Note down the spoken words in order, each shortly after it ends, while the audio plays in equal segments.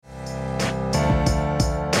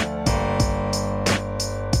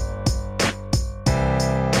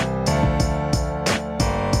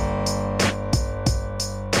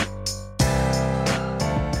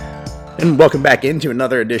And welcome back into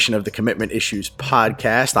another edition of the Commitment Issues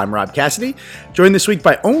podcast. I'm Rob Cassidy, joined this week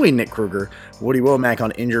by only Nick Kruger, Woody Womack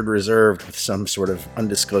on injured reserve with some sort of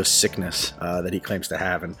undisclosed sickness that he claims to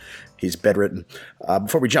have, and he's bedridden.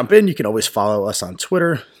 Before we jump in, you can always follow us on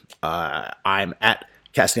Twitter. I'm at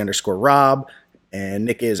Cassidy_Rob, and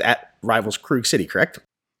Nick is at Rivals Krug City, correct?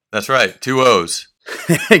 That's right, 2 O's.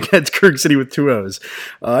 It's Krug City with 2 O's.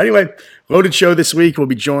 Anyway, loaded show this week. We'll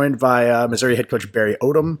be joined by Missouri head coach Barry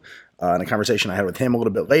Odom in a conversation I had with him a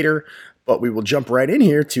little bit later. But we will jump right in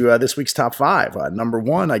here to this week's top 5. Number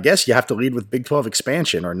 1, I guess you have to lead with Big 12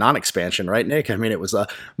 expansion or non-expansion, right, Nick? I mean, it was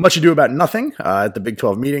much ado about nothing at the Big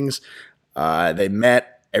 12 meetings. They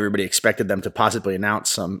met. Everybody expected them to possibly announce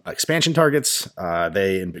some expansion targets.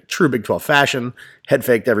 They, in true Big 12 fashion, head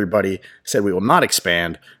faked everybody, said we will not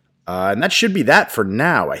expand. And that should be that for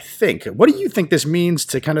now, I think. What do you think this means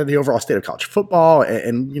to kind of the overall state of college football,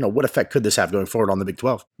 and what effect could this have going forward on the Big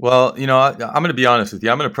 12? Well, I'm going to be honest with you.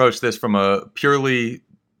 I'm going to approach this from a purely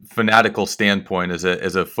fanatical standpoint as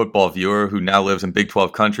a football viewer who now lives in Big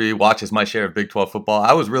 12 country, watches my share of Big 12 football.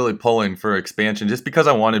 I was really pulling for expansion just because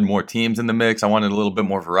I wanted more teams in the mix. I wanted a little bit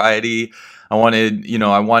more variety. I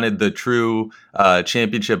wanted the true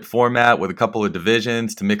championship format with a couple of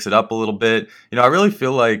divisions to mix it up a little bit. I really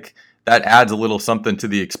feel like that adds a little something to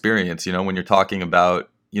the experience, when you're talking about,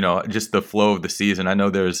 just the flow of the season. I know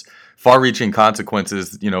there's far-reaching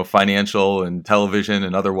consequences, financial and television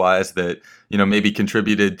and otherwise that, maybe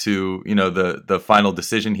contributed to, the final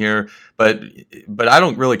decision here. But I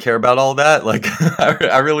don't really care about all that. Like,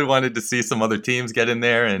 I really wanted to see some other teams get in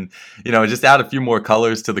there and, just add a few more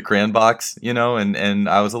colors to the crayon box, and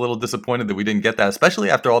I was a little disappointed that we didn't get that, especially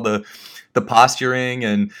after all the posturing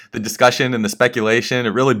and the discussion and the speculation. It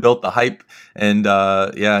really built the hype. And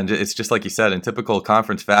and it's just like you said, in typical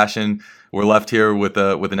conference fashion, we're left here with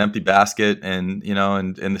an empty basket and,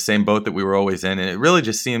 and in the same boat that we were always in. And it really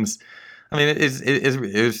just seems,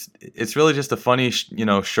 it's really just a funny,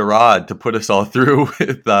 charade to put us all through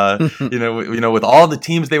with, with all the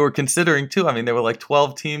teams they were considering too. I mean, there were like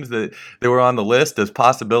 12 teams that they were on the list as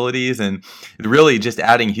possibilities, and really just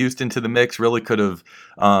adding Houston to the mix really could have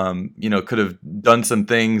done some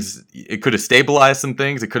things. It could have stabilized some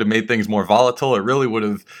things. It could have made things more volatile. It really would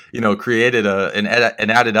have, created an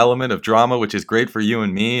added element of drama, which is great for you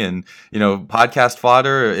and me, and podcast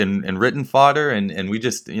fodder and written fodder, and we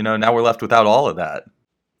just now we're left without all of that.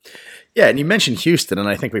 Yeah, and you mentioned Houston, and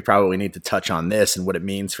I think we probably need to touch on this and what it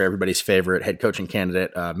means for everybody's favorite head coaching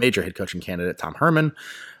candidate, major head coaching candidate, Tom Herman.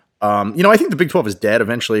 I think the Big 12 is dead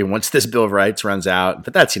eventually once this Bill of Rights runs out,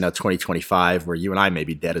 but that's, 2025 where you and I may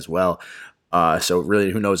be dead as well. So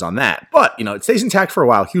really, who knows on that? But, it stays intact for a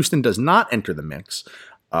while. Houston does not enter the mix,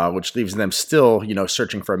 which leaves them still,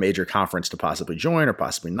 searching for a major conference to possibly join or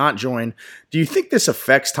possibly not join. Do you think this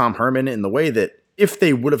affects Tom Herman in the way that if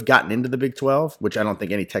they would have gotten into the Big 12, which I don't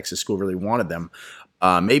think any Texas school really wanted them,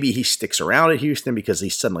 maybe he sticks around at Houston because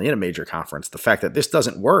he's suddenly in a major conference? The fact that this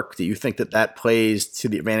doesn't work, do you think that plays to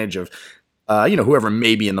the advantage of, whoever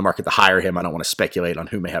may be in the market to hire him? I don't want to speculate on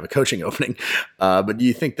who may have a coaching opening, but do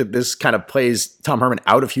you think that this kind of plays Tom Herman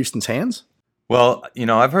out of Houston's hands? Well,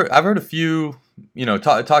 I've heard a few,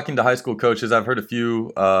 talking to high school coaches, I've heard a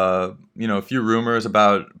few rumors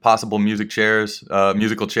about possible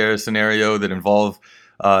musical chairs scenario that involve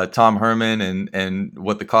Tom Herman and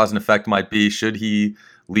what the cause and effect might be should he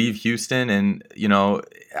leave Houston. And,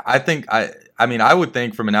 I would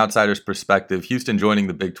think from an outsider's perspective, Houston joining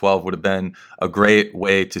the Big 12 would have been a great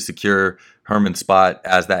way to secure Herman's spot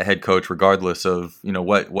as that head coach, regardless of,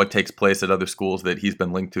 what takes place at other schools that he's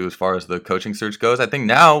been linked to as far as the coaching search goes. I think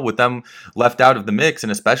now with them left out of the mix,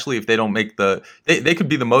 and especially if they don't make they could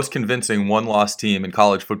be the most convincing one-loss team in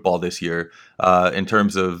college football this year in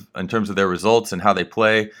terms of their results and how they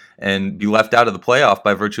play, and be left out of the playoff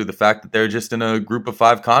by virtue of the fact that they're just in a group of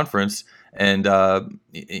 5 conference. And I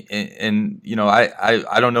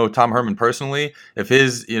don't know Tom Herman personally, if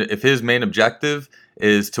his main objective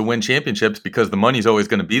is to win championships because the money's always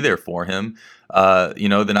going to be there for him,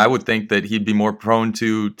 then I would think that he'd be more prone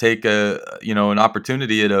to take an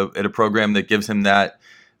opportunity at a program that gives him that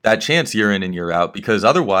chance year in and year out. Because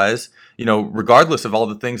otherwise, regardless of all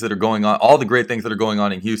the things that are going on, all the great things that are going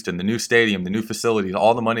on in Houston, the new stadium, the new facilities,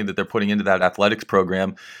 all the money that they're putting into that athletics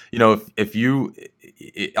program,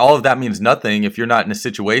 all of that means nothing if you're not in a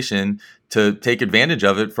situation to take advantage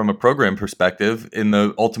of it from a program perspective in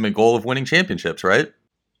the ultimate goal of winning championships, right?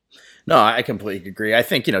 No, I completely agree. I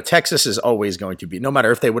think, Texas is always going to be, no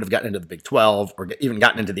matter if they would have gotten into the Big 12 or even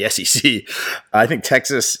gotten into the SEC, I think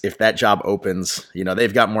Texas, if that job opens,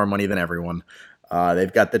 they've got more money than everyone.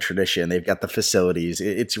 They've got the tradition. They've got the facilities.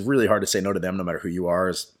 It's really hard to say no to them, no matter who you are,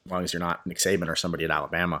 as long as you're not Nick Saban or somebody at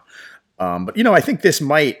Alabama. But, I think this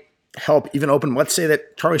might help even open. Let's say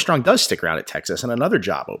that Charlie Strong does stick around at Texas and another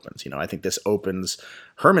job opens. I think this opens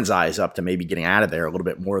Herman's eyes up to maybe getting out of there a little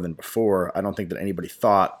bit more than before. I don't think that anybody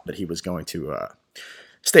thought that he was going to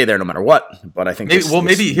stay there no matter what. But I think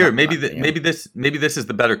maybe this is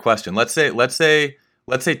the better question. Let's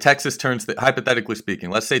say Texas turns, hypothetically speaking,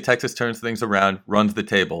 let's say Texas turns things around, runs the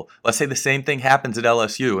table. Let's say the same thing happens at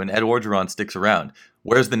LSU and Ed Orgeron sticks around.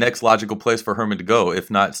 Where's the next logical place for Herman to go if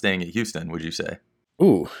not staying at Houston, would you say?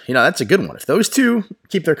 Ooh, that's a good one. If those two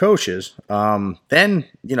keep their coaches, then,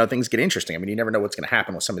 things get interesting. I mean, you never know what's going to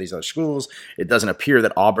happen with some of these other schools. It doesn't appear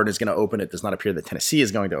that Auburn is going to open. It does not appear that Tennessee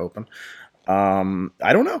is going to open.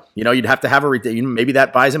 I don't know. You'd have to have maybe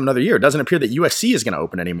that buys him another year. It doesn't appear that USC is going to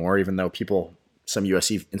open anymore, even though some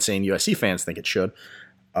insane USC fans think it should.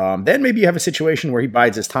 Then maybe you have a situation where he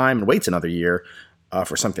bides his time and waits another year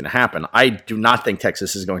for something to happen. I do not think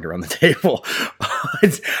Texas is going to run the table.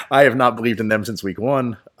 I have not believed in them since week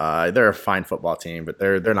one. They're a fine football team, but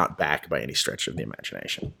they're not back by any stretch of the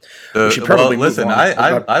imagination.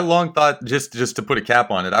 I long thought, just to put a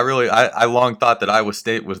cap on it, I long thought that Iowa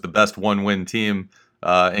State was the best one-win team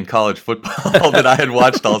in college football that I had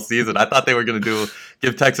watched all season. I thought they were going to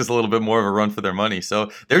give Texas a little bit more of a run for their money. So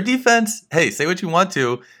their defense, hey, say what you want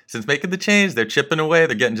to, since making the change, they're chipping away.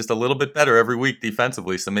 They're getting just a little bit better every week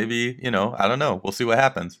defensively. So maybe, I don't know. We'll see what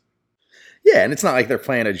happens. Yeah, and it's not like they're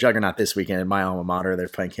playing a juggernaut this weekend in my alma mater. They're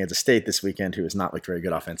playing Kansas State this weekend, who has not looked very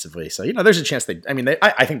good offensively. So, there's a chance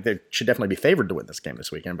I think they should definitely be favored to win this game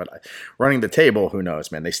this weekend. But running the table, who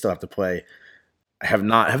knows, man? They still have to play.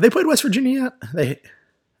 Have they played West Virginia yet?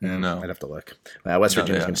 No. I'd have to look. West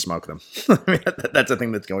Virginia's going to smoke them. That's a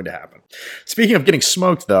thing that's going to happen. Speaking of getting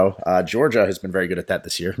smoked, though, Georgia has been very good at that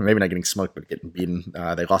this year. Maybe not getting smoked, but getting beaten.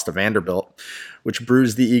 They lost to Vanderbilt, which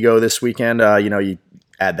bruised the ego this weekend. You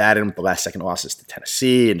add that in with the last second losses to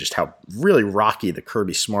Tennessee and just how really rocky the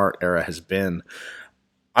Kirby Smart era has been.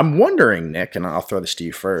 I'm wondering, Nick, and I'll throw this to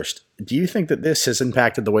you first. Do you think that this has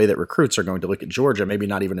impacted the way that recruits are going to look at Georgia? Maybe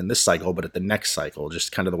not even in this cycle, but at the next cycle,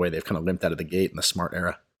 just kind of the way they've kind of limped out of the gate in the Smart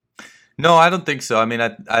era. No, I don't think so. I mean,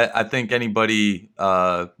 I think anybody.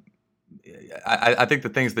 I think the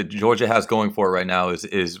things that Georgia has going for it right now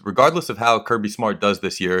is regardless of how Kirby Smart does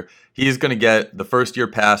this year, he's going to get the first year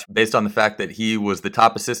pass based on the fact that he was the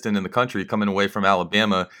top assistant in the country coming away from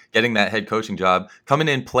Alabama, getting that head coaching job, coming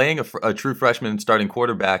in playing a true freshman starting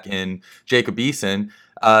quarterback in Jacob Eason.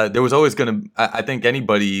 There was always going to, I think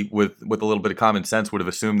anybody with a little bit of common sense would have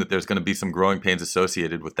assumed that there's going to be some growing pains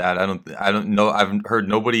associated with that. I don't know. I've heard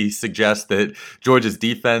nobody suggest that Georgia's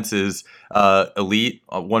defense is elite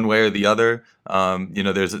one way or the other.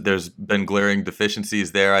 There's been glaring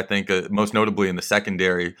deficiencies there. I think most notably in the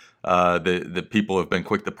secondary, that people have been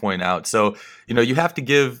quick to point out. So, you have to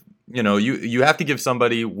give. You have to give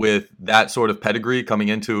somebody with that sort of pedigree coming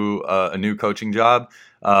into a new coaching job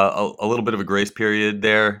a little bit of a grace period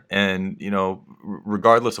there. And,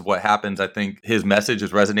 regardless of what happens, I think his message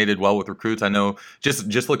has resonated well with recruits. I know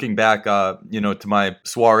just looking back, to my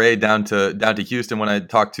soiree down to Houston when I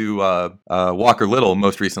talked to Walker Little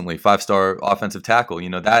most recently, 5-star offensive tackle,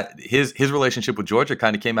 that his relationship with Georgia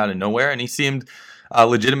kind of came out of nowhere, and he seemed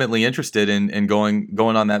legitimately interested in going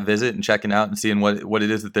on that visit and checking out and seeing what it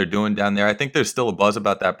is that they're doing down there. I think there's still a buzz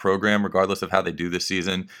about that program, regardless of how they do this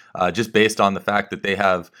season, just based on the fact that they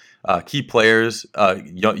have key players,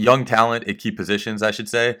 young talent at key positions, I should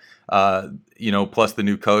say, plus the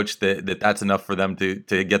new coach, that's enough for them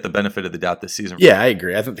to get the benefit of the doubt this season. Yeah, I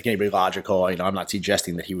agree. I don't think anybody logical. I'm not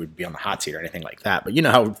suggesting that he would be on the hot seat or anything like that, but you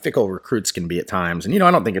know how fickle recruits can be at times. And,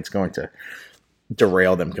 I don't think it's going to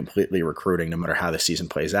derail them completely recruiting no matter how the season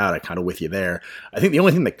plays out. I'm kind of with you there. I think the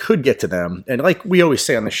only thing that could get to them, and like we always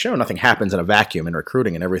say on the show, nothing happens in a vacuum in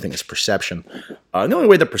recruiting and everything is perception. The only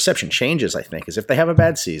way the perception changes, I think, is if they have a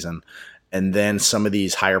bad season and then some of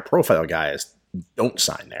these higher profile guys don't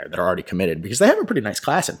sign there that are already committed because they have a pretty nice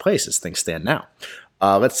class in place as things stand now.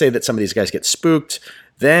 Let's say that some of these guys get spooked.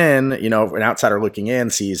 Then, an outsider looking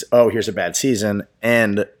in sees, oh, here's a bad season,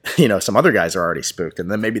 and, some other guys are already spooked,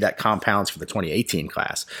 and then maybe that compounds for the 2018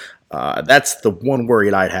 class. That's the one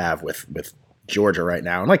worry I'd have with Georgia right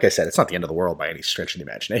now. And like I said, it's not the end of the world by any stretch of the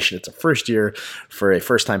imagination. It's a first year for a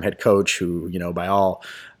first-time head coach who, by all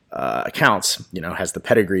accounts, has the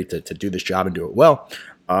pedigree to do this job and do it well.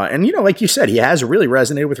 And, like you said, he has really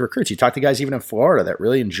resonated with recruits. You talk to guys even in Florida that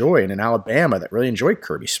really enjoy, and in Alabama that really enjoy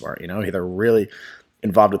Kirby Smart. They're really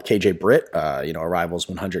involved with KJ Britt, a Rivals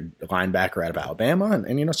 100 linebacker out of Alabama,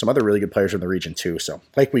 and some other really good players in the region too. So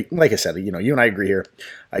like I said, you and I agree here.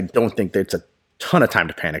 I don't think that it's a ton of time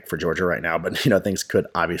to panic for Georgia right now, but things could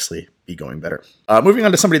obviously be going better. Moving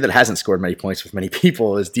on to somebody that hasn't scored many points with many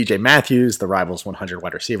people is DJ Matthews, the Rivals 100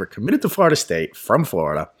 wide receiver, committed to Florida State from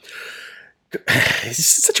Florida. It's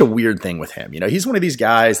such a weird thing with him. He's one of these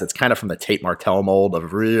guys that's kind of from the Tate Martell mold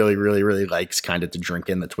of really, really, really likes kind of to drink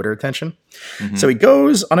in the Twitter attention. Mm-hmm. So he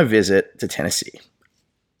goes on a visit to Tennessee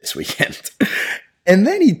this weekend. And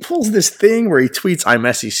then he pulls this thing where he tweets, "I'm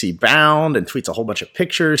SEC bound," and tweets a whole bunch of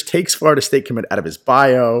pictures, takes Florida State commit out of his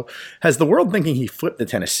bio, has the world thinking he flipped to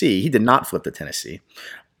Tennessee. He did not flip to Tennessee.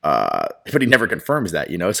 But he never confirms that,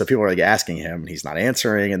 So people are like asking him and he's not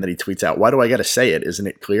answering. And then he tweets out, "Why do I got to say it? Isn't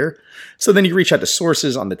it clear?" So then you reach out to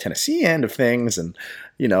sources on the Tennessee end of things. And,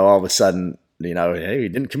 all of a sudden, hey, he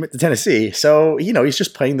didn't commit to Tennessee. So, he's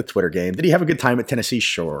just playing the Twitter game. Did he have a good time at Tennessee?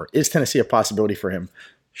 Sure. Is Tennessee a possibility for him?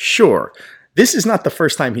 Sure. This is not the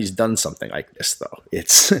first time he's done something like this, though.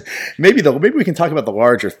 It's maybe we can talk about the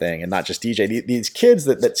larger thing and not just DJ. These kids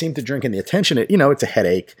that seem to drink in the attention, it's a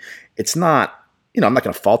headache. It's not, I'm not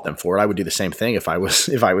going to fault them for it. I would do the same thing if I was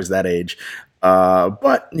that age.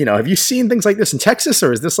 But have you seen things like this in Texas,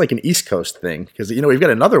 or is this like an East Coast thing? Because, we've got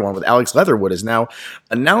another one with Alex Leatherwood is now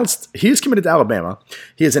announced. He is committed to Alabama.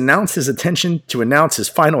 He has announced his intention to announce his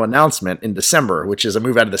final announcement in December, which is a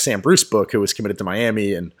move out of the Sam Bruce book, who was committed to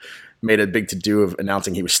Miami and made a big to-do of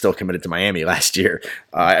announcing he was still committed to Miami last year.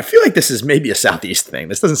 I feel like this is maybe a Southeast thing.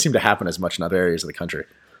 This doesn't seem to happen as much in other areas of the country.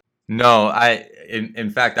 No, in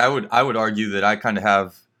fact, I would argue that I kind of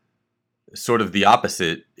have sort of the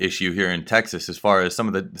opposite issue here in Texas, as far as some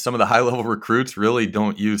of the high level recruits really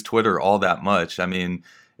don't use Twitter all that much. I mean,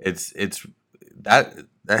 it's that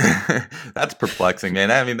that's perplexing,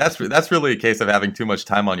 man. I mean, that's really a case of having too much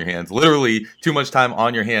time on your hands. Literally too much time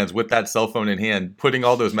on your hands with that cell phone in hand, putting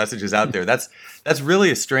all those messages out there. That's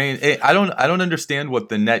really a strange. I don't understand what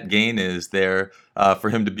the net gain is there for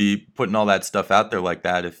him to be putting all that stuff out there like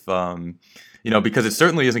that. If because it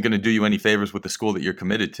certainly isn't going to do you any favors with the school that you're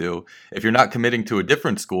committed to. If you're not committing to a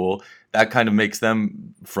different school, that kind of makes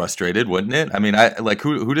them frustrated, wouldn't it? I mean,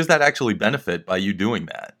 who does that actually benefit by you doing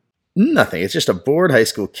that? Nothing. It's just a bored high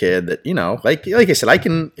school kid that, like I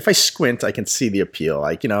said, if I squint, I can see the appeal.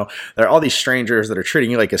 There are all these strangers that are treating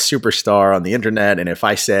you like a superstar on the internet. And if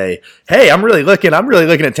I say, "Hey, I'm really looking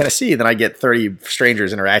at Tennessee," then I get 30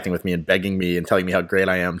 strangers interacting with me and begging me and telling me how great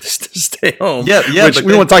I am to stay home. Yeah. Which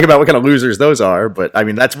we won't talk about what kind of losers those are, but I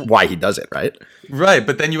mean, that's why he does it, right? Right.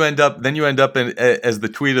 But then you end up as the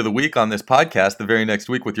tweet of the week on this podcast the very next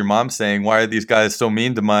week with your mom saying, "Why are these guys so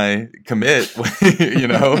mean to my commit?"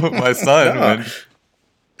 My son.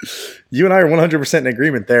 You and I are 100% in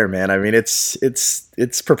agreement there, man. I mean,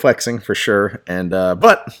 it's perplexing for sure. And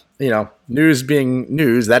but news being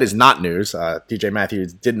news, that is not news. DJ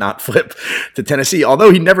Matthews did not flip to Tennessee,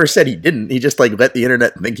 although he never said he didn't. He just let the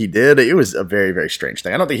internet think he did. It was a very, very strange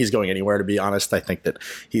thing. I don't think he's going anywhere, to be honest. I think that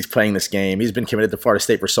he's playing this game. He's been committed to Florida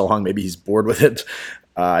State for so long. Maybe he's bored with it.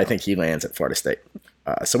 I think he lands at Florida State.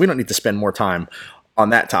 So we don't need to spend more time on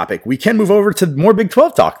that topic. We can move over to more Big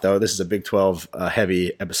 12 talk, though. This is a Big 12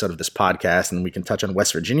 heavy episode of this podcast, and we can touch on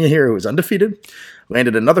West Virginia here, who is undefeated,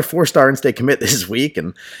 landed another 4-star in-state commit this week,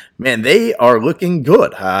 and man, they are looking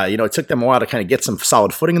good. It took them a while to kind of get some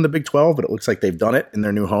solid footing in the Big 12, but it looks like they've done it in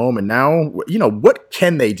their new home. And now, what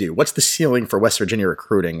can they do? What's the ceiling for West Virginia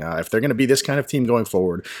recruiting? If they're going to be this kind of team going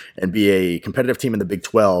forward and be a competitive team in the Big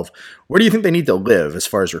 12, where do you think they need to live as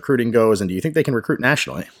far as recruiting goes? And do you think they can recruit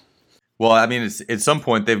nationally? Well, I mean, at some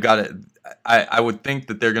point they've got to. I would think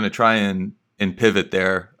that they're going to try and pivot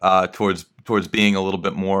there towards being a little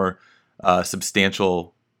bit more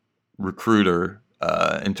substantial recruiter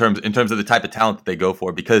in terms of the type of talent that they go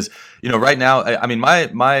for. Because right now, I mean,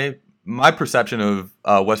 my perception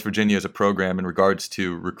of West Virginia as a program in regards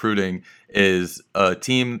to recruiting is a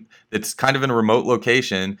team that's kind of in a remote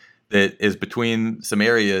location that is between some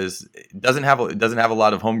areas. It doesn't have a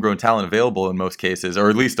lot of homegrown talent available in most cases, or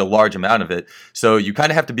at least a large amount of it. So you kind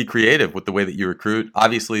of have to be creative with the way that you recruit.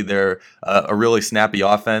 Obviously, they're a really snappy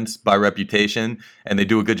offense by reputation, and they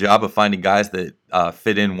do a good job of finding guys that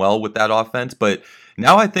fit in well with that offense. But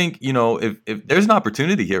now I think if there's an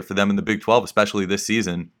opportunity here for them in the Big 12, especially this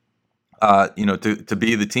season, to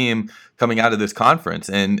be the team coming out of this conference,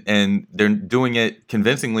 and they're doing it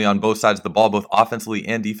convincingly on both sides of the ball, both offensively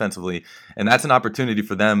and defensively. And that's an opportunity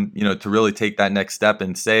for them, to really take that next step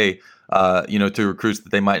and say, to recruits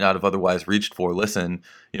that they might not have otherwise reached for, listen,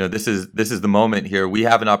 this is the moment here. We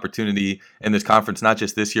have an opportunity in this conference, not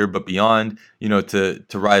just this year, but beyond, to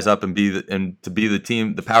rise up and be the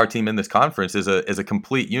team, the power team in this conference is a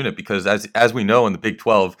complete unit, because as we know in the Big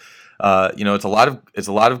 12, it's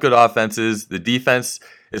a lot of good offenses. The defense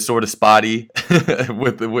is sort of spotty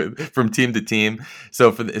from team to team.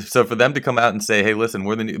 So for them to come out and say, hey, listen,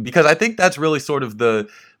 we're the new, because I think that's really sort of the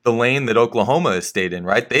lane that Oklahoma has stayed in,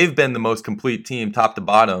 right? They've been the most complete team top to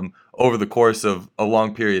bottom over the course of a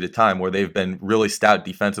long period of time, where they've been really stout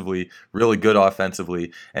defensively, really good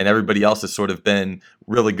offensively, and everybody else has sort of been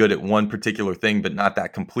really good at one particular thing, but not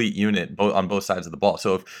that complete unit on both sides of the ball.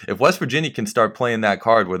 So if West Virginia can start playing that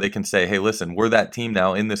card where they can say, hey, listen, we're that team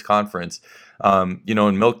now in this conference, and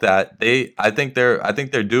milk that, I think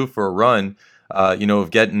they're due for a run. Of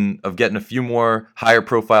getting a few more higher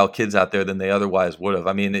profile kids out there than they otherwise would have.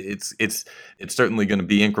 I mean, it's certainly going to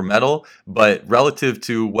be incremental, but relative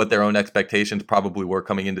to what their own expectations probably were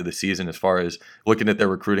coming into the season, as far as looking at their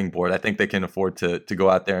recruiting board, I think they can afford to go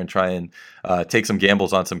out there and try and take some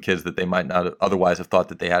gambles on some kids that they might not otherwise have thought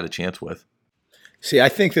that they had a chance with. See, I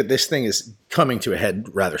think that this thing is coming to a head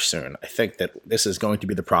rather soon. I think that this is going to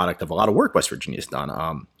be the product of a lot of work West Virginia's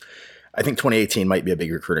done. I think 2018 might be a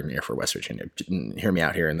big recruiting year for West Virginia. Hear me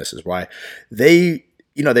out here, and this is why. They've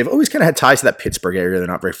always kind of had ties to that Pittsburgh area. They're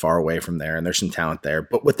not very far away from there, and there's some talent there.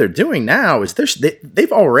 But what they're doing now is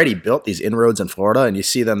they've already built these inroads in Florida, and you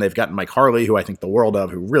see them. They've gotten Mike Harley, who I think the world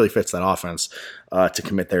of, who really fits that offense, to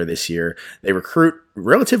commit there this year. They recruit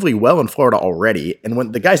relatively well in Florida already, and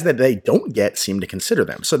when the guys that they don't get seem to consider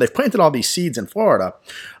them. So they've planted all these seeds in Florida.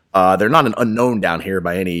 They're not an unknown down here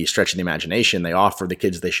by any stretch of the imagination. They offer the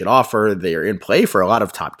kids they should offer. They are in play for a lot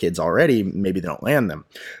of top kids already. Maybe they don't land them.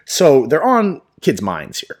 So they're on kids'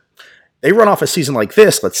 minds here. They run off a season like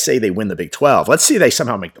this. Let's say they win the Big 12. Let's say they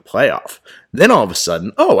somehow make the playoff. Then all of a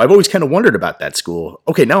sudden, I've always kind of wondered about that school.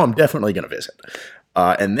 Okay, now I'm definitely going to visit.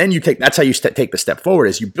 And then that's how you take the step forward,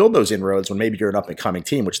 is you build those inroads when maybe you're an up-and-coming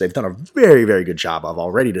team, which they've done a very, very good job of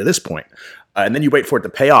already to this point. And then you wait for it to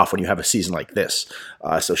pay off when you have a season like this.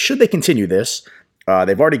 So should they continue this,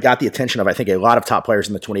 they've already got the attention of, I think, a lot of top players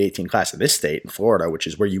in the 2018 class of this state in Florida, which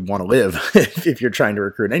is where you want to live if you're trying to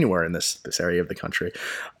recruit anywhere in this area of the country.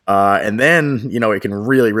 And then, it can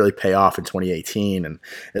really, really pay off in 2018. And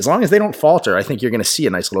as long as they don't falter, I think you're going to see a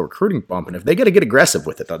nice little recruiting bump. And if they got to get aggressive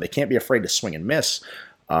with it, though, they can't be afraid to swing and miss.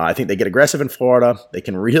 I think they get aggressive in Florida. They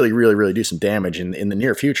can really, really, really do some damage in the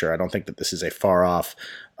near future. I don't think that this is a far off.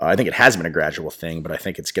 I think it has been a gradual thing, but I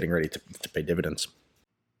think it's getting ready to pay dividends.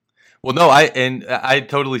 Well, no, I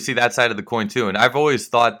totally see that side of the coin too, and I've always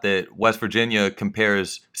thought that West Virginia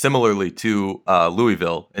compares similarly to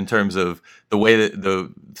Louisville in terms of the way that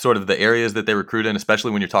the sort of the areas that they recruit in,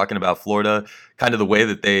 especially when you're talking about Florida, kind of the way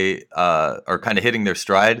that they are kind of hitting their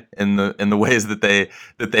stride in the ways that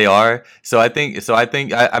they are. So I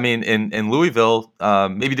think I mean in Louisville,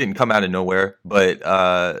 maybe didn't come out of nowhere, but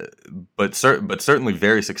certainly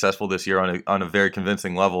very successful this year on a very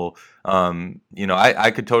convincing level.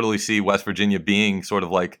 I could totally see West Virginia being sort of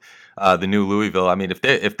like the new Louisville. I mean,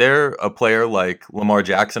 if they're a player like Lamar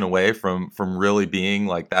Jackson away from really being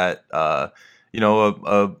like that, a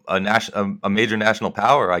major national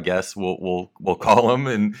power, I guess we'll call them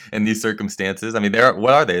in these circumstances. I mean,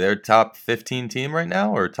 what are they? They're top 15 team right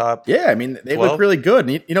now, or top? Yeah, I mean, they 12? Look really good.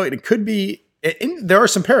 And, it could be. There are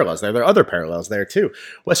some parallels there. There are other parallels there too.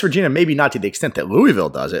 West Virginia, maybe not to the extent that Louisville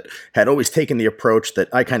does it, had always taken the approach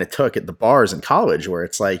that I kind of took at the bars in college, where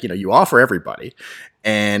it's like, you offer everybody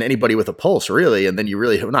and anybody with a pulse, really, and then you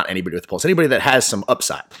really not anybody with a pulse, anybody that has some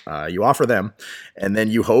upside, you offer them, and then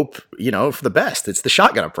you hope, for the best. It's the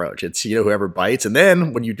shotgun approach. It's, whoever bites, and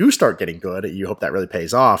then when you do start getting good, you hope that really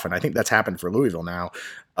pays off, and I think that's happened for Louisville now.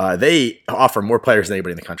 They offer more players than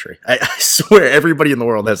anybody in the country. I swear, everybody in the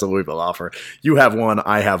world has a Louisville offer. You have one,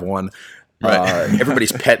 I have one. Right.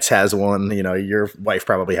 Everybody's pets has one. Your wife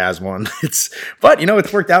probably has one. It's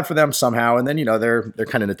worked out for them somehow. And then they're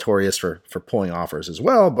kind of notorious for pulling offers as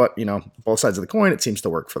well. But both sides of the coin, it seems to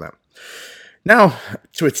work for them. Now,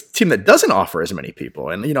 to a team that doesn't offer as many people,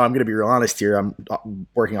 and I'm going to be real honest here. I'm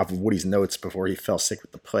working off of Woody's notes before he fell sick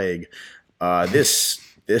with the plague. This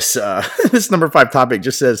number 5 topic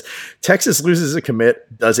just says, Texas loses a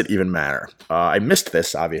commit. Does it even matter? I missed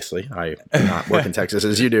this, obviously. I do not work in Texas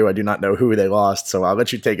as you do. I do not know who they lost, so I'll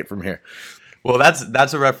let you take it from here. Well,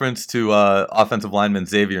 that's a reference to offensive lineman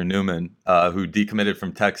Xavier Newman, who decommitted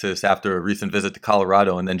from Texas after a recent visit to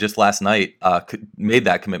Colorado, and then just last night made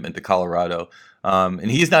that commitment to Colorado. And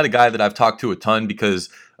he's not a guy that I've talked to a ton because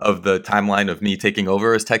of the timeline of me taking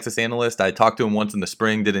over as Texas analyst. I talked to him once in the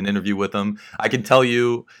spring, did an interview with him. I can tell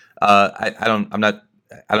you, I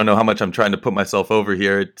don't know how much I'm trying to put myself over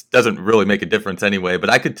here. It doesn't really make a difference anyway, but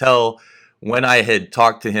I could tell when I had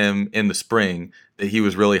talked to him in the spring that he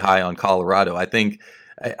was really high on Colorado. I think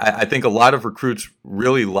a lot of recruits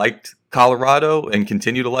really liked Colorado and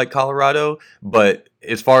continue to like Colorado, but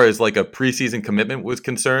as far as like a preseason commitment was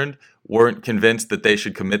concerned, weren't convinced that they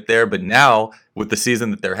should commit there. But now with the season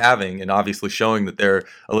that they're having and obviously showing that they're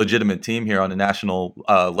a legitimate team here on a national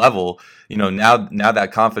level, now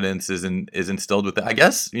that confidence is instilled with it. I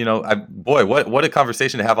guess, what a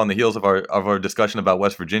conversation to have on the heels of our discussion about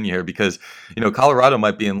West Virginia here, because, Colorado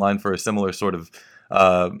might be in line for a similar sort of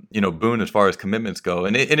boon as far as commitments go.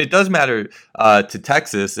 And it does matter to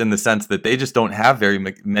Texas in the sense that they just don't have very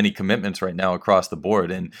many commitments right now across the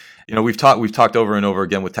board. And, we've talked over and over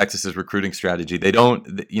again with Texas's recruiting strategy. They don't,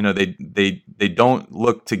 they don't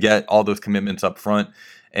look to get all those commitments up front.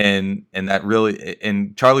 And that really,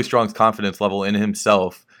 and Charlie Strong's confidence level in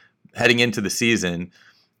himself heading into the season,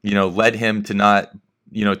 led him to not,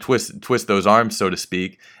 twist those arms, so to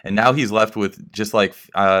speak. And now he's left with just like,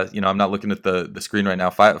 I'm not looking at the screen right now,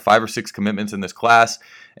 five or six commitments in this class.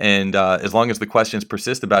 And as long as the questions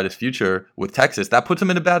persist about his future with Texas, that puts him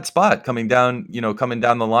in a bad spot coming down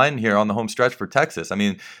the line here on the home stretch for Texas. I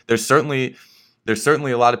mean, there's certainly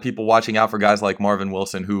a lot of people watching out for guys like Marvin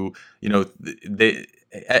Wilson who,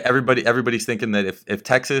 everybody's thinking that if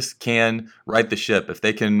Texas can right the ship, if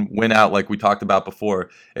they can win out like we talked about before,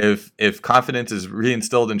 if confidence is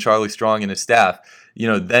reinstilled in Charlie Strong and his staff,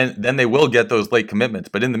 then they will get those late commitments.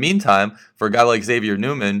 But in the meantime, for a guy like Xavier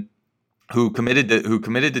Newman, who committed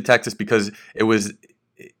to Texas because it was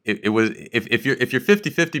if you're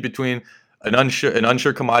 50-50 between an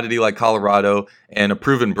unsure commodity like Colorado and a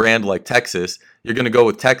proven brand like Texas, you're going to go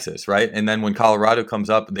with Texas, right? And then when Colorado comes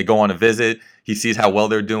up, they go on a visit. He sees how well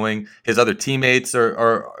they're doing. His other teammates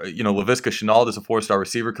are Laviska Shenault is a 4-star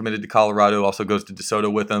receiver committed to Colorado, also goes to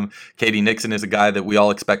DeSoto with him. Katie Nixon is a guy that we all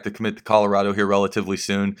expect to commit to Colorado here relatively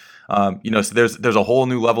soon. So there's a whole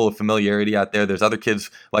new level of familiarity out there. There's other kids,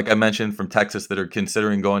 like I mentioned, from Texas that are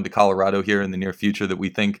considering going to Colorado here in the near future that we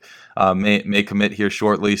think may commit here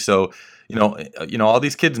shortly. So, all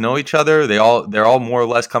these kids know each other. They're all more or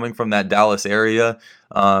less coming from that Dallas area.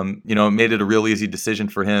 It made it a real easy decision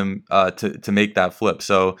for him to make that flip.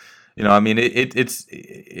 So, it's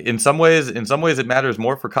in some ways it matters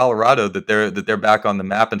more for Colorado that they're back on the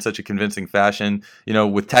map in such a convincing fashion.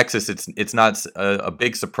 With Texas, it's not a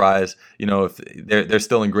big surprise. If they're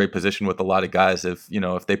still in great position with a lot of guys, if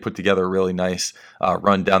they put together a really nice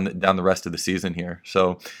run down the rest of the season here.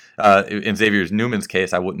 So. In Xavier Newman's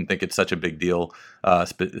case, I wouldn't think it's such a big deal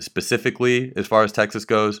specifically as far as Texas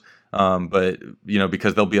goes. But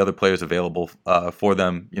because there'll be other players available for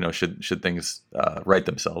them, should things right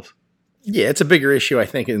themselves. Yeah, it's a bigger issue, I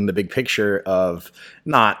think, in the big picture of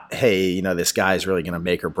not, hey, this guy's really going to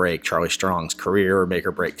make or break Charlie Strong's career or make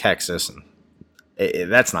or break Texas. And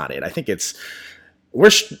that's not it. I think if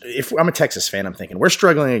I'm a Texas fan, I'm thinking we're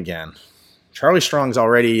struggling again. Charlie Strong's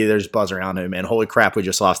already, there's buzz around him, and holy crap, we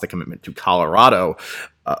just lost the commitment to Colorado,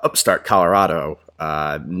 upstart Colorado.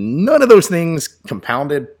 None of those things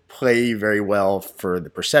compounded play very well for the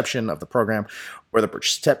perception of the program or the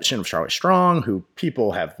perception of Charlie Strong, who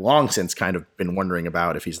people have long since kind of been wondering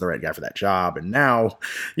about if he's the right guy for that job. And now,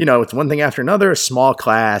 it's one thing after another, a small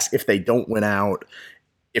class, if they don't win out,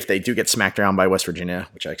 if they do get smacked around by West Virginia,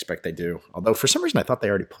 which I expect they do, although for some reason I thought they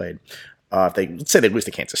already played. Let's say they lose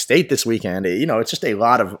to Kansas State this weekend, it's just a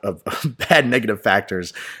lot of bad negative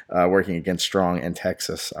factors working against Strong and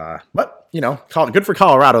Texas. But good for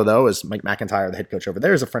Colorado though, as Mike McIntyre, the head coach over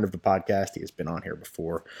there, is a friend of the podcast. He has been on here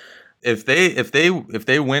before. If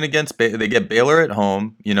they win against they get Baylor at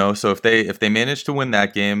home, so if they manage to win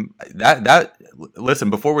that game, that listen,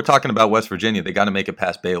 before we're talking about West Virginia, they got to make it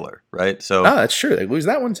past Baylor, right? So that's true. They lose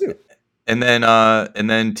that one too. And then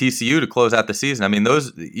TCU to close out the season. I mean,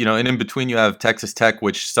 those, and in between you have Texas Tech,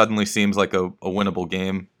 which suddenly seems like a winnable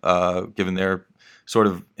game, given their sort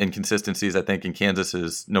of inconsistencies. I think in Kansas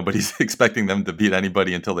is nobody's expecting them to beat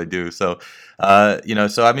anybody until they do. So,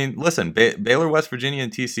 so I mean, listen, Baylor, West Virginia,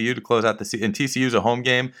 and TCU to close out the season. And TCU's a home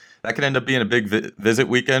game. That could end up being a big visit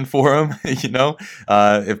weekend for them.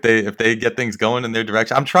 If they get things going in their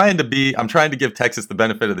direction. I'm trying to give Texas the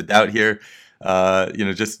benefit of the doubt here.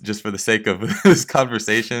 Just for the sake of this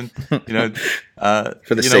conversation, for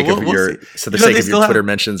the sake of your Twitter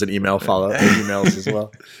mentions and email follow-up emails as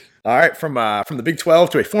well. All right, from the Big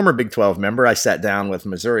 12 to a former Big 12 member, I sat down with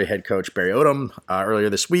Missouri head coach Barry Odom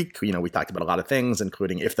earlier this week. We talked about a lot of things,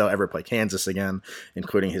 including if they'll ever play Kansas again,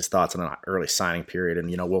 including his thoughts on an early signing period.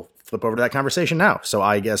 And, we'll flip over to that conversation now. So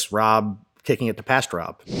I guess Rob, kicking it to past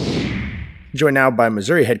Rob. Joined now by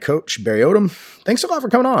Missouri head coach Barry Odom. Thanks a lot for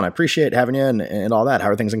coming on. I appreciate having you and all that. How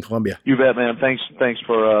are things in Columbia? You bet, man. Thanks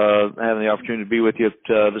for having the opportunity to be with you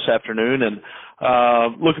this afternoon, and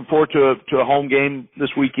looking forward to a home game this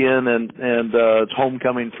weekend, and it's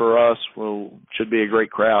homecoming for us. Should be a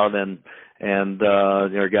great crowd, and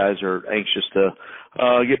our guys are anxious to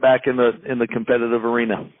get back in the competitive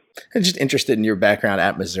arena. I'm just interested in your background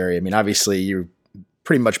at Missouri. I mean, obviously you're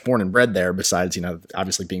pretty much born and bred there, besides,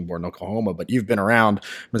 obviously being born in Oklahoma, but you've been around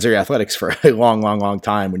Missouri athletics for a long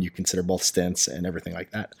time when you consider both stints and everything like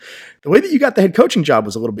that. The way that you got the head coaching job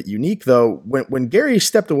was a little bit unique, though. When Gary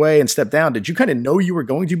stepped away and stepped down, did you kind of know you were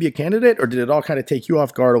going to be a candidate, or did it all kind of take you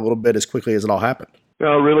off guard a little bit as quickly as it all happened?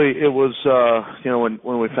 No, really, it was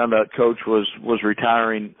when we found out Coach was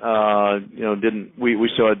retiring, we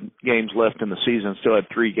still had games left in the season, still had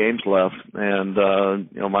 3 games left, and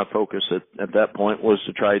my focus at that point was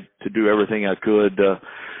to try to do everything I could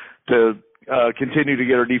to continue to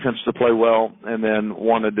get our defense to play well, and then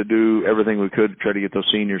wanted to do everything we could to try to get those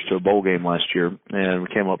seniors to a bowl game last year, and we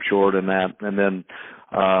came up short in that. And then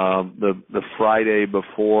the Friday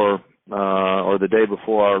before or the day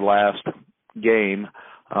before our last game,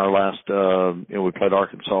 we played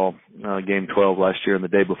Arkansas game 12 last year, and the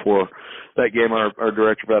day before that game, our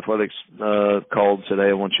director of athletics called and said, "Hey,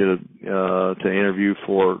 I want you to interview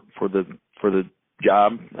for the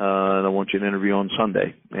job, and I want you to interview on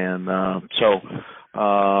Sunday." And I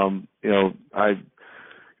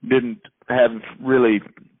didn't have really.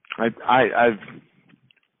 I've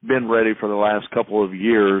been ready for the last couple of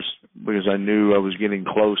years because I knew I was getting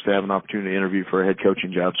close to have an opportunity to interview for a head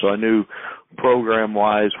coaching job. So I knew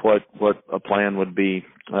program-wise what a plan would be.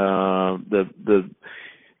 The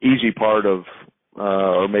easy part of,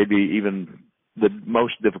 or maybe even the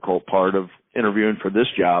most difficult part of interviewing for this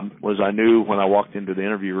job was I knew when I walked into the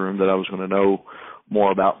interview room that I was going to know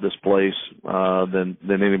more about this place than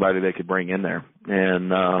anybody they could bring in there.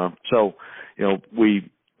 And I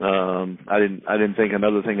didn't think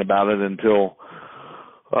another thing about it until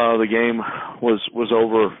the game was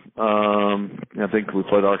over. I think we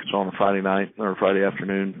played Arkansas on a Friday night or Friday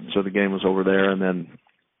afternoon, so the game was over there, and then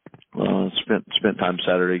spent time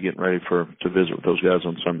Saturday getting ready to visit with those guys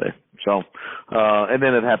on Sunday. So, and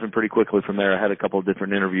then it happened pretty quickly from there. I had a couple of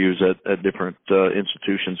different interviews at different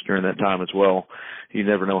institutions during that time as well. You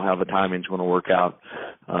never know how the timing's going to work out.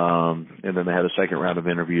 And then they had a second round of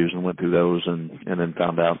interviews and went through those, and then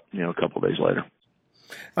found out, a couple of days later.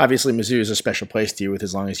 Obviously, Mizzou is a special place to you with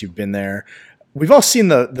as long as you've been there. We've all seen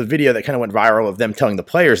the video that kind of went viral of them telling the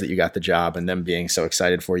players that you got the job and them being so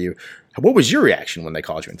excited for you. What was your reaction when they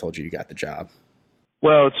called you and told you got the job?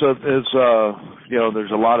 Well, there's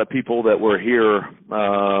a lot of people that were here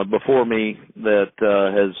before me that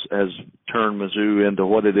has turned Mizzou into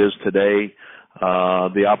what it is today.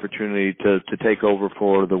 The opportunity to take over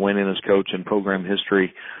for the winningest coach in program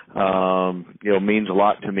history, means a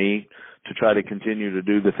lot to me, to try to continue to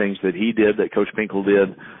do the things that he did, that Coach Pinkel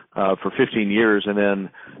did for 15 years, and then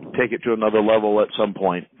take it to another level at some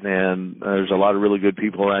point. And there's a lot of really good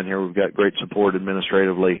people around here. We've got great support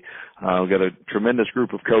administratively. We've got a tremendous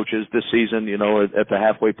group of coaches this season. At the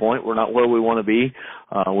halfway point, we're not where we want to be.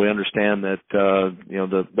 We understand that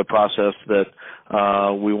the process that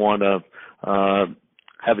we want to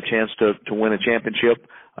have a chance to win a championship.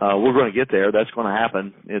 We're going to get there. That's going to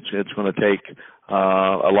happen. It's going to take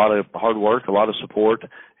a lot of hard work, a lot of support,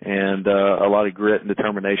 and a lot of grit and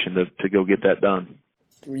determination to go get that done.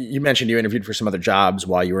 You mentioned you interviewed for some other jobs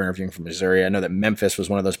while you were interviewing for Missouri. I know that Memphis was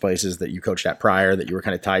one of those places that you coached at prior that you were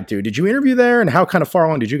kind of tied to. Did you interview there, and how kind of far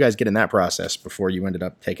along did you guys get in that process before you ended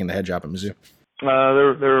up taking the head job at Mizzou?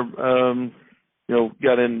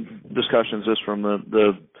 Got in discussions just from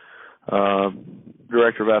the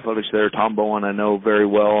director of athletics there, Tom Bowen, I know very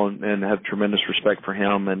well and have tremendous respect for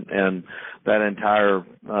him, and that entire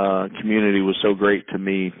community was so great to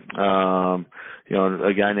me.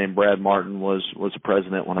 A guy named Brad Martin was the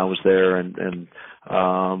president when I was there, and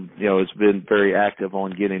it's been very active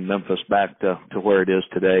on getting Memphis back to where it is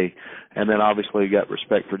today. And then obviously got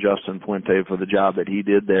respect for Justin Fuente for the job that he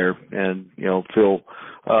did there, and feel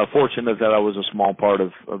fortunate that I was a small part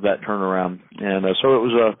of that turnaround. And so it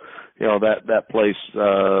was that place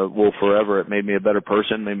will forever. It made me a better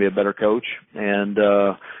person, made me a better coach, and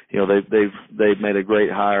they've made a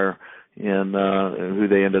great hire in who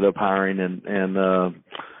they ended up hiring, and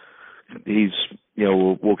he's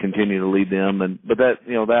will continue to lead them. But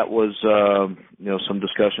that was some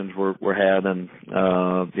discussions were had, and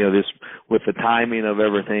this with the timing of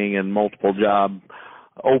everything and multiple job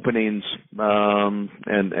openings,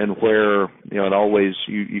 and where it always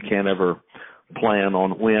you can't ever plan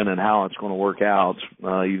on when and how it's going to work out.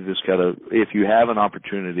 You just got to, if you have an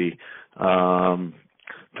opportunity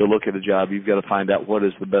to look at a job, you've got to find out what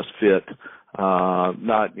is the best fit.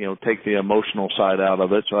 Not, take the emotional side out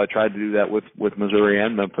of it. So I tried to do that with Missouri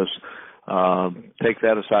and Memphis. Take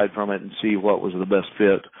that aside from it and see what was the best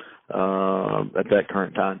fit at that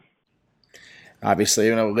current time. Obviously,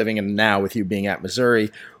 living in now with you being at Missouri,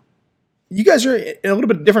 you guys are a little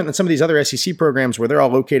bit different than some of these other SEC programs where they're all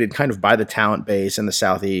located kind of by the talent base in the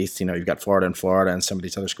Southeast. You've got Florida and some of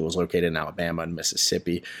these other schools located in Alabama and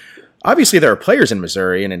Mississippi. Obviously, there are players in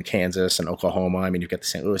Missouri and in Kansas and Oklahoma. I mean, you've got the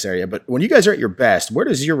St. Louis area. But when you guys are at your best, where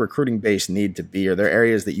does your recruiting base need to be? Are there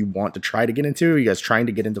areas that you want to try to get into? Are you guys trying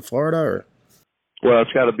to get into Florida? Or? Well,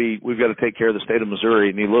 it's got to be. We've got to take care of the state of Missouri.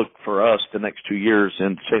 And you look for us the next 2 years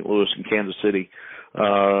in St. Louis and Kansas City.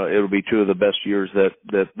 It'll be two of the best years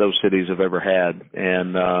that those cities have ever had.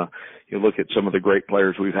 And you look at some of the great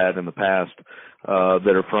players we've had in the past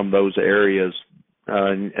that are from those areas.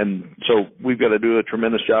 And so we've got to do a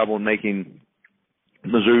tremendous job on making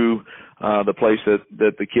Mizzou the place that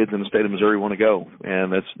the kids in the state of Missouri want to go.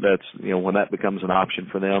 And that's when that becomes an option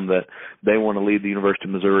for them, that they want to lead the University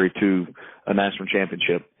of Missouri to a national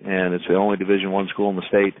championship. And it's the only Division I school in the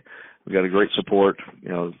state. We've got a great support,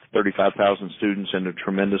 35,000 students and a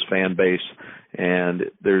tremendous fan base. And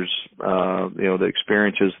there's, the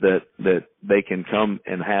experiences that they can come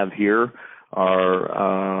and have here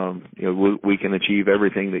are, we can achieve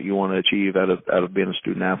everything that you want to achieve out of being a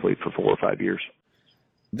student athlete for 4 or 5 years.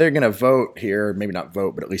 They're going to vote here, maybe not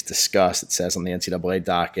vote, but at least discuss, it says on the NCAA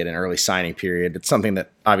docket, an early signing period. It's something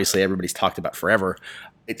that obviously everybody's talked about forever.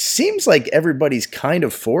 It seems like everybody's kind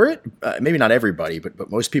of for it. Maybe not everybody, but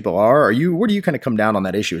most people are. Where do you kind of come down on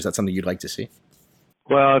that issue? Is that something you'd like to see?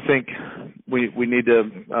 Well, I think we need to,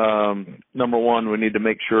 number one, we need to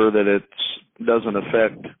make sure that it doesn't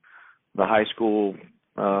affect the high school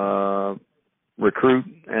recruit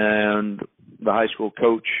and the high school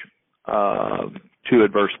coach too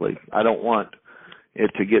adversely. I don't want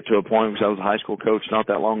it to get to a point, because I was a high school coach not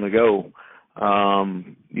that long ago.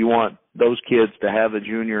 You want those kids to have a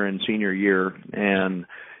junior and senior year, and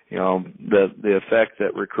the effect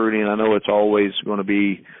that recruiting, I know it's always going to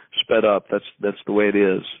be sped up. That's the way it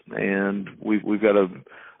is, and we've got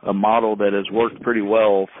a model that has worked pretty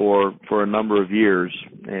well for a number of years,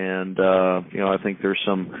 and I think there's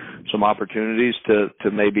some opportunities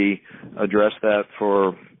to maybe address that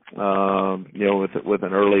for with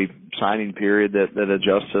an early signing period that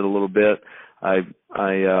adjusts it a little bit. I've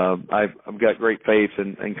got great faith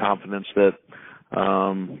and confidence that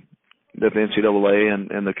the NCAA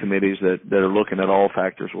and the committees that are looking at all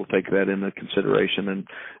factors will take that into consideration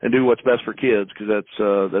and do what's best for kids, because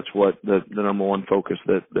that's what the number one focus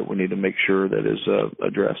that we need to make sure that is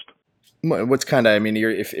addressed. What's kind of,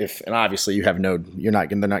 if and obviously they're not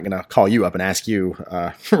going to call you up and ask you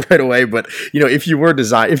right away, but if you were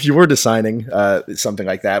designing something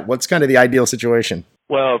like that, what's kind of the ideal situation?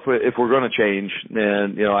 Well, if we're going to change,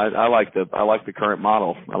 then I like the current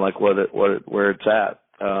model. I like where it's at.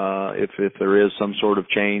 If there is some sort of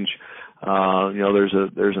change, there's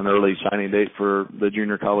an early signing date for the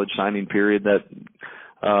junior college signing period that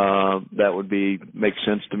would make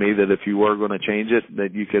sense to me, that if you were going to change it,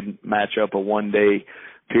 that you could match up a 1-day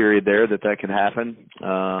period there that could happen.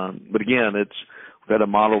 But again, we've got a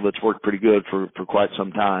model that's worked pretty good for quite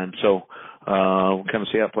some time. So we'll kind of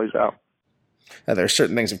see how it plays out. There are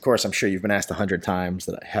certain things, of course, I'm sure you've been asked 100 times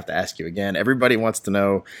that I have to ask you again. Everybody wants to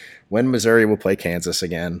know when Missouri will play Kansas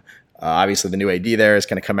again. Obviously, the new AD there is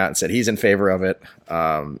going to come out and said he's in favor of it.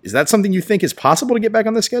 Is that something you think is possible to get back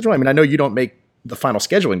on the schedule? I know you don't make the final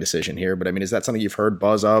scheduling decision here, but is that something you've heard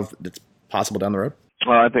buzz of that's possible down the road?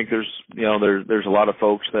 Well, I think there's a lot of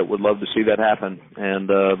folks that would love to see that happen, and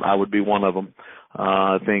I would be one of them.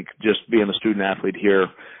 I think just being a student athlete here,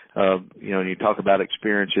 and you talk about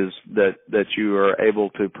experiences that you are able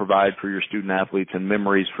to provide for your student athletes and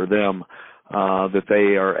memories for them, that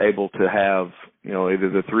they are able to have, either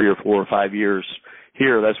the 3 or 4 or 5 years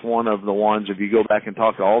here. That's one of the ones, if you go back and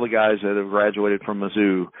talk to all the guys that have graduated from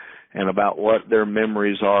Mizzou and about what their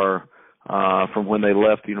memories are from when they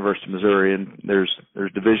left the University of Missouri, and there's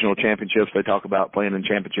divisional championships they talk about, playing in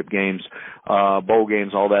championship games, bowl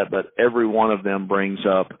games, all that, but every one of them brings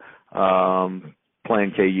up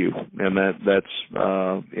playing KU, and that's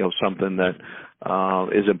something that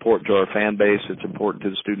is important to our fan base. It's important to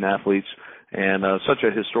the student athletes, and such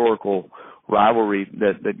a historical rivalry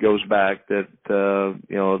that goes back that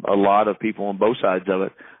a lot of people on both sides of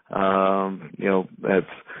it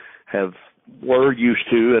were used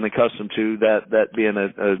to and accustomed to that being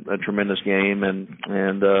a tremendous game,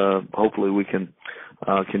 and hopefully we can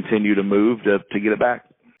continue to move to get it back.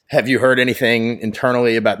 Have you heard anything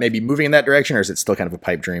internally about maybe moving in that direction, or is it still kind of a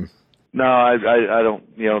pipe dream? No, I don't.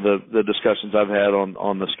 The discussions I've had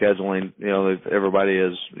on the scheduling, everybody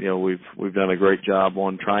is, we've done a great job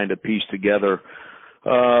on trying to piece together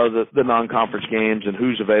the non-conference games and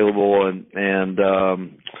who's available and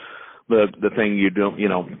the thing you don't,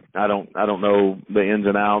 I don't know the ins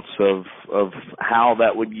and outs of how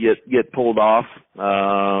that would get pulled off.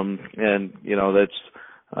 That's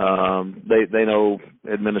they know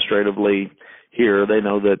administratively here. They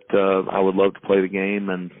know that I would love to play the game,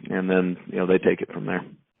 and then they take it from there.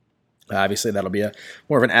 Obviously, that'll be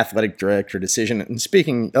more of an athletic director decision. And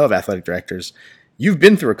speaking of athletic directors, you've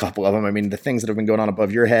been through a couple of them. I mean, the things that have been going on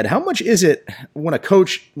above your head. How much is it when a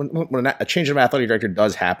coach, when a change of athletic director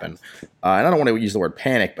does happen? And I don't want to use the word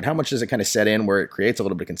panic, but how much does it kind of set in where it creates a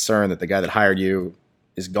little bit of concern that the guy that hired you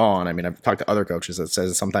is gone? I mean, I've talked to other coaches that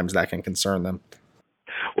says sometimes that can concern them.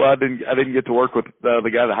 Well, I didn't get to work with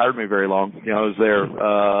the guy that hired me very long. I was there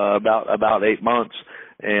about 8 months,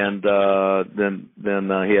 and then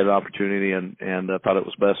he had an opportunity, and I thought it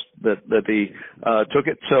was best that he took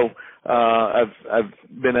it. So I've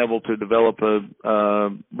been able to develop a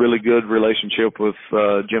really good relationship with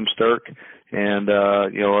Jim Sturk, and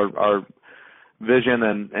our vision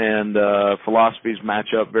and philosophies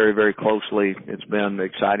match up very, very closely. It's been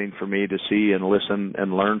exciting for me to see and listen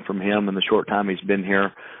and learn from him in the short time he's been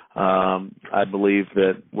here. I believe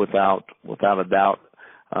that without a doubt,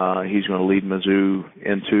 he's going to lead Mizzou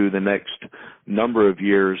into the next number of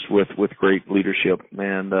years with great leadership,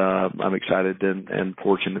 and I'm excited and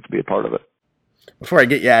fortunate to be a part of it. Before I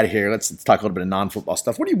get you out of here, let's talk a little bit of non-football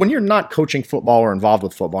stuff. When you're not coaching football or involved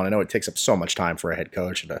with football, and I know it takes up so much time for a head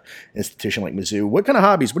coach at an institution like Mizzou, what kind of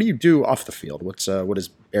hobbies? What do you do off the field? What is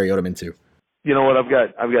Barry Odom into? You know what? I've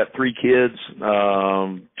got 3 kids, 2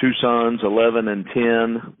 sons, 11 and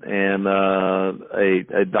 10, and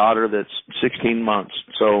a daughter that's 16 months.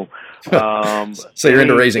 So, so you're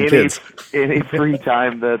into raising kids. Any free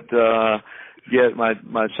time that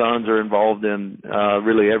my sons are involved in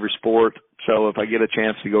really every sport. So if I get a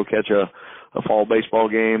chance to go catch a fall baseball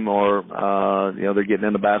game, or they're getting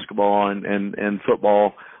into basketball and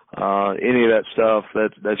football, any of that stuff,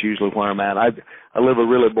 that's usually where I'm at. I live a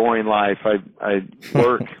really boring life. I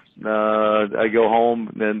work, I go home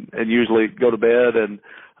and usually go to bed and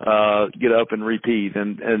get up and repeat,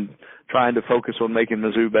 and trying to focus on making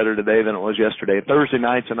Mizzou better today than it was yesterday. Thursday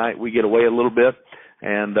nights tonight we get away a little bit,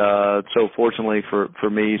 and so fortunately for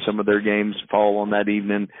me, some of their games fall on that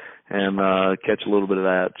evening, and catch a little bit of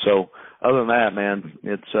that. So other than that, man,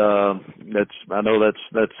 I know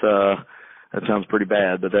that sounds pretty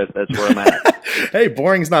bad, but that's where I'm at. Hey,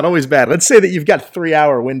 boring's not always bad. Let's say that you've got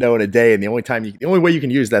 3-hour window in a day, and the only way you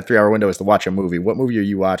can use that 3-hour window is to watch a movie. What movie are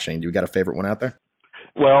you watching? Do you got a favorite one out there?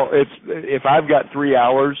 Well, if I've got 3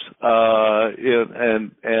 hours,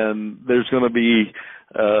 and there's going to be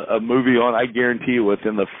a movie on, I guarantee you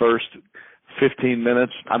within the first 15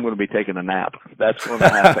 minutes, I'm going to be taking a nap. That's going to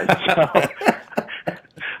happen.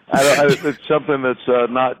 So, it's something that's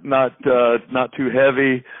not too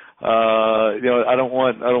heavy. I don't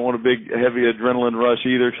want a big heavy adrenaline rush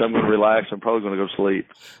either, because I'm going to relax. I'm probably going to go to sleep.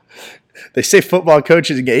 They say football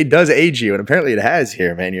coaches, it does age you, and apparently it has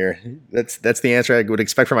here, man. That's the answer I would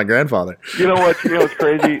expect from my grandfather. You know what? It's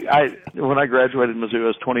crazy. When I graduated Mizzou, I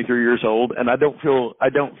was 23 years old, and I don't feel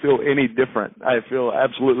any different. I feel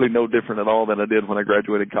absolutely no different at all than I did when I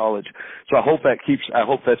graduated college. So I hope that's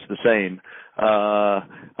the same.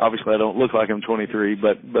 Obviously I don't look like I'm 23,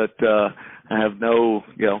 but I have no,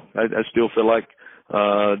 I still feel like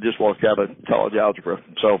just walked out of college algebra.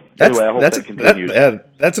 So anyway, I hope that continues.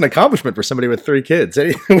 That's an accomplishment for somebody with 3 kids.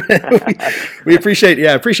 We appreciate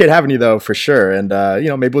having you though, for sure. And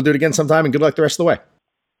maybe we'll do it again sometime, and good luck the rest of the way.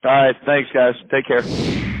 All right. Thanks, guys. Take care.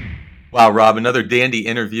 Wow, Rob, another dandy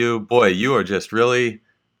interview. Boy, you are just really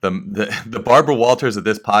the Barbara Walters of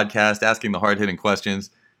this podcast, asking the hard-hitting questions,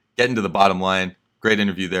 getting to the bottom line. Great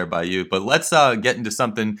interview there by you. But let's get into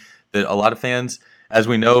something that a lot of fans, as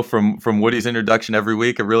we know from Woody's introduction every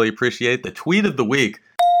week, I really appreciate. The tweet of the week.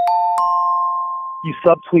 You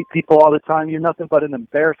subtweet people all the time. You're nothing but an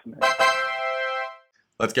embarrassment.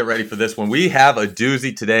 Let's get ready for this one. We have a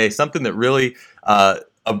doozy today, something that really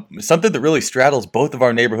straddles both of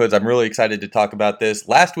our neighborhoods. I'm really excited to talk about this.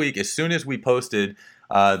 Last week, as soon as we posted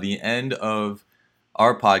the end of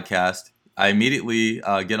our podcast, I immediately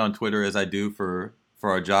get on Twitter, as I do for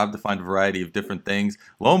our job, to find a variety of different things.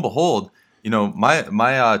 Lo and behold,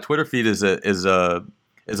 my Twitter feed is a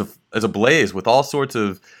blaze with all sorts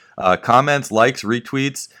of comments, likes,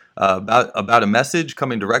 retweets about a message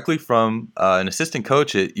coming directly from an assistant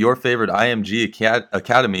coach at your favorite IMG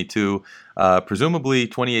Academy to presumably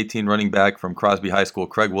 2018 running back from Crosby High School,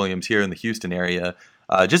 Craig Williams, here in the Houston area.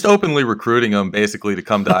 Just openly recruiting him basically to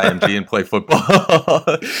come to IMG and play football.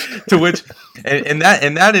 To which, and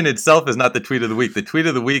that in itself is not the tweet of the week. The tweet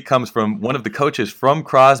of the week comes from one of the coaches from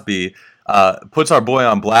Crosby, puts our boy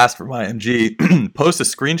on blast from IMG, posts a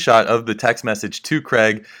screenshot of the text message to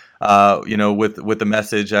Craig, with the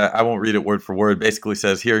message. I won't read it word for word. Basically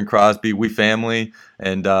says, here in Crosby, we family,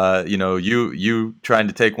 and you trying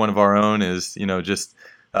to take one of our own is just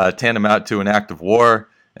tantamount to an act of war.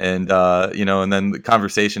 And and then the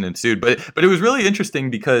conversation ensued. But it was really interesting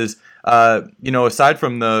because aside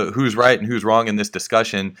from the who's right and who's wrong in this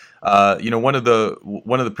discussion, one of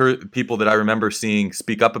the people that I remember seeing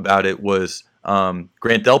speak up about it was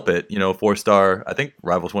Grant Delpit, 4-star, I think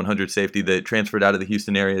Rivals 100 safety that transferred out of the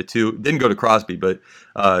Houston area didn't go to Crosby, but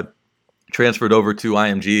transferred over to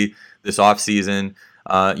IMG this offseason.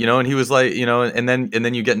 And he was like, and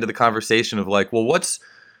then you get into the conversation of like, well, what's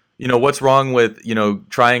wrong with,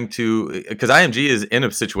 trying to, because IMG is in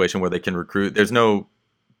a situation where they can recruit. There's no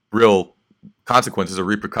real consequences or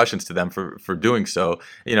repercussions to them for doing so.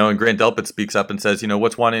 And Grant Delpit speaks up and says,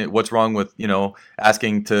 what's wrong with,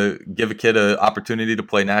 asking to give a kid an opportunity to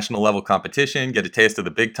play national level competition, get a taste of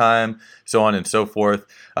the big time, so on and so forth.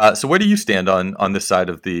 So where do you stand on this side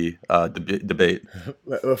of the debate?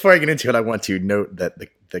 Before I get into it, I want to note that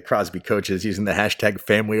the Crosby coach is using the hashtag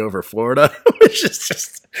family over Florida, which is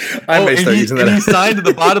just, I may start using that. And he signed at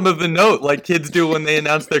the bottom of the note like kids do when they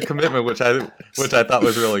announce their commitment, which I thought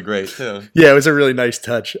was really great too. Yeah, it was a really nice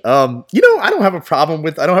touch. I don't have a problem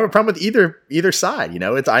with either side.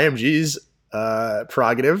 It's IMG's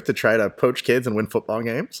prerogative to try to poach kids and win football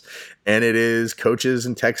games, and it is coaches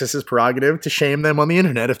in Texas's prerogative to shame them on the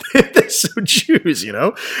internet if they so choose.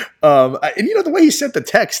 And the way he sent the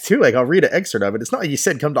text too, like I'll read an excerpt of it. It's not like he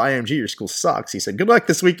said, "Come to IMG, your school sucks." He said, "Good luck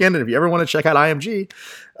this weekend, and if you ever want to check out IMG,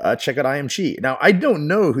 check out IMG." Now, I don't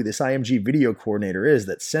know who this IMG video coordinator is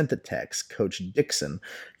that sent the text, Coach Dixon.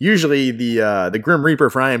 Usually, the Grim Reaper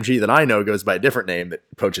for IMG that I know goes by a different name that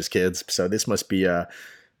poaches kids. So this must be a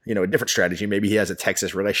different strategy. Maybe he has a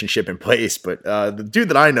Texas relationship in place, but the dude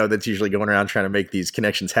that I know that's usually going around trying to make these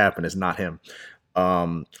connections happen is not him.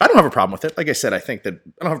 I don't have a problem with it. Like I said, I think that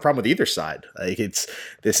I don't have a problem with either side. Like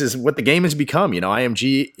this is what the game has become.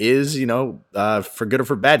 IMG is, for good or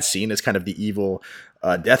for bad, seen as kind of the evil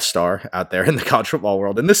Death Star out there in the college football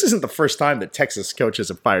world. And this isn't the first time that Texas coaches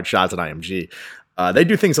have fired shots at IMG. They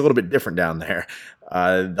do things a little bit different down there.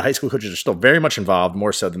 The high school coaches are still very much involved,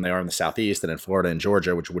 more so than they are in the Southeast and in Florida and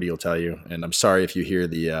Georgia, which Woody will tell you. And I'm sorry if you hear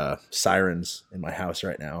the sirens in my house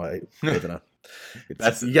right now. I live in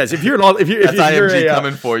you guys, if you're IMG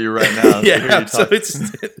coming for you right now. Yeah, so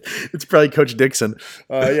it's probably Coach Dixon.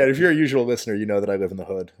 If you're a usual listener, you know that I live in the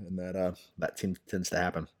hood, and that tends to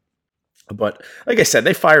happen. But like I said,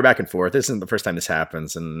 they fire back and forth. This isn't the first time this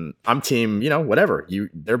happens, and I'm team, whatever.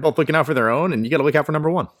 They're both looking out for their own, and you got to look out for number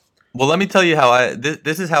one. Well, let me tell you how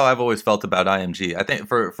this is how I've always felt about IMG. I think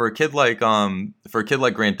for a kid like Grant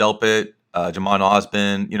Delpit, Jamon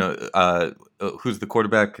Osborne, who's the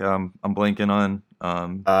quarterback? I'm blanking on.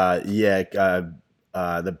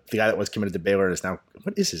 The guy that was committed to Baylor is now,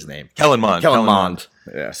 what is his name? Kellen Mond.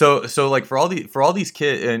 Yeah. So like for all these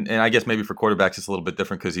kids, and I guess maybe for quarterbacks it's a little bit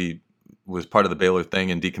different because he was part of the Baylor thing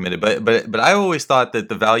and decommitted. But I always thought that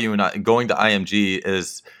the value in going to IMG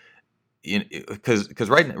is, because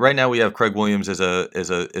right now we have Craig Williams as a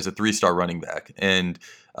 3-star running back, and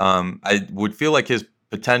I would feel like his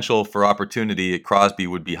potential for opportunity at Crosby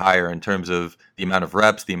would be higher in terms of the amount of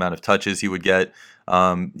reps, the amount of touches he would get.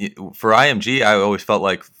 For IMG, I always felt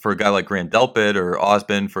like for a guy like Grant Delpit or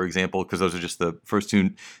Osborne, for example, because those are just the first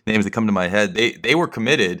two names that come to my head, they were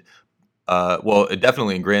committed.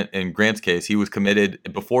 Definitely in Grant's case, he was committed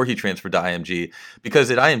before he transferred to IMG, because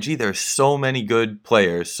at IMG there's so many good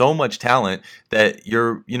players, so much talent that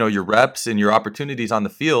your reps and your opportunities on the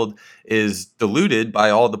field is diluted by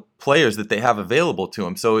all the players that they have available to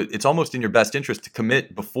them. So it's almost in your best interest to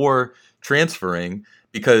commit before transferring,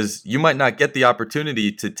 because you might not get the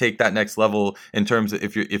opportunity to take that next level in terms of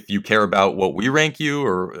if you care about what we rank you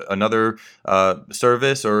or another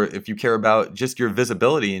service, or if you care about just your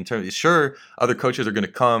visibility in terms. Sure, other coaches are going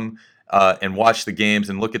to come and watch the games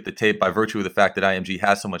and look at the tape by virtue of the fact that IMG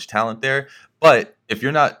has so much talent there. But if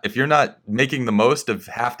you're not making the most of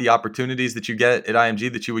half the opportunities that you get at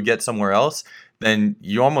IMG that you would get somewhere else, then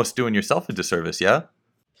you're almost doing yourself a disservice. Yeah.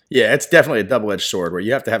 Yeah, it's definitely a double-edged sword where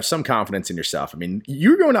you have to have some confidence in yourself. I mean,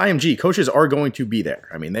 you're going to IMG. Coaches are going to be there.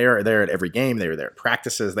 I mean, they are there at every game. They are there at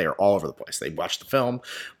practices. They are all over the place. They watch the film.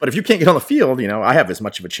 But if you can't get on the field, I have as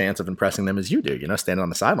much of a chance of impressing them as you do, standing on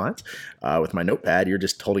the sidelines with my notepad. You're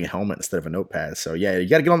just holding a helmet instead of a notepad. So, yeah, you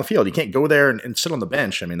got to get on the field. You can't go there and sit on the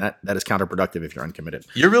bench. I mean, that is counterproductive if you're uncommitted.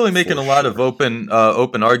 You're really making a lot of open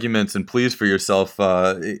arguments and pleas for yourself.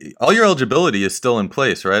 All your eligibility is still in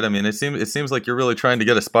place, right? I mean, it seems like you're really trying to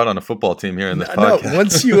get a spot on a football team here in this podcast. No,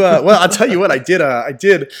 once you, well, I'll tell you what, I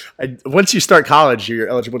did. Once you start college, you're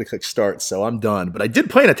eligible to click start, so I'm done. But I did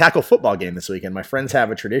play in a tackle football game this weekend. My friends have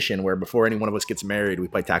a tradition where before any one of us gets married, we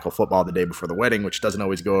play tackle football the day before the wedding, which doesn't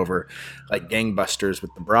always go over like gangbusters with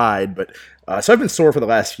the bride. But so I've been sore for the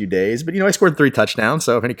last few days. But I scored 3 touchdowns.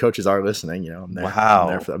 So if any coaches are listening, I'm there.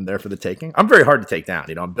 Wow, I'm there for the taking. I'm very hard to take down.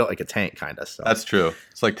 I'm built like a tank, kind of. So. That's true.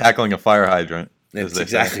 It's like tackling a fire hydrant. That's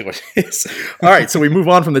exactly what it is. All right, so we move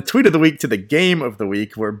on from the tweet of the week to the game of the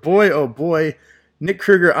week, where boy, oh boy, Nick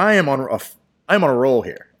Kruger, I am on a roll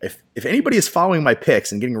here. If anybody is following my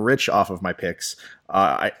picks and getting rich off of my picks,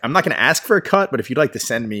 I'm not going to ask for a cut, but if you'd like to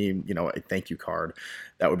send me, a thank you card,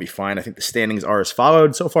 that would be fine. I think the standings are as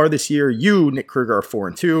followed so far this year. You, Nick Kruger, are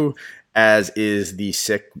 4-2, as is the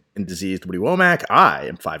sick and diseased Woody Womack. I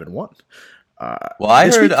am 5-1. Well, I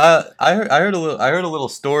heard a little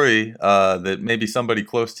story that maybe somebody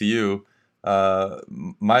close to you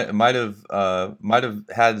might have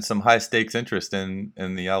had some high stakes interest in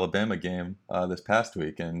the Alabama game this past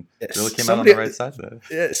week, and really came out on the right side of that.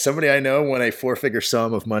 Yeah, somebody I know won a 4-figure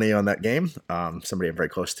sum of money on that game. Somebody I'm very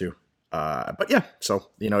close to. But yeah, so,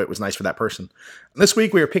 it was nice for that person. And this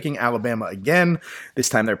week we are picking Alabama again. This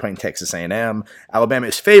time they're playing Texas A&M. Alabama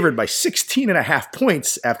is favored by 16.5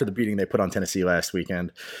 points after the beating they put on Tennessee last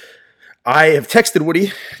weekend. I have texted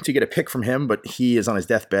Woody to get a pick from him, but he is on his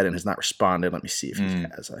deathbed and has not responded. Let me see if he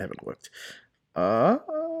has. I haven't looked.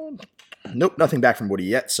 Nope, nothing back from Woody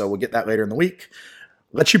yet, so we'll get that later in the week.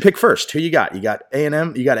 Let you pick first. Who you got? You got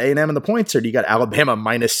A&M? You got A&M in the points, or do you got Alabama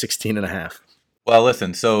minus 16.5? Well,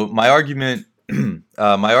 listen, so my argument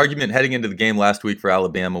heading into the game last week for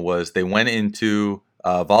Alabama was they went into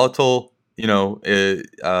a volatile,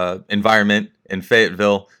 environment in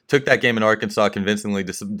Fayetteville, took that game in Arkansas convincingly,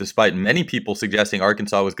 despite many people suggesting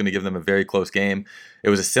Arkansas was going to give them a very close game. It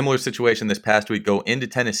was a similar situation this past week. Go into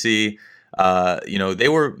Tennessee. They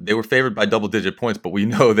were favored by double-digit points, but we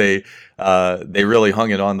know they really hung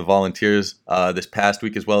it on the Volunteers this past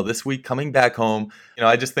week as well. This week, coming back home,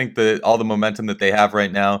 I just think that all the momentum that they have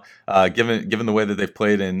right now, given the way that they've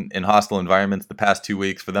played in hostile environments the past 2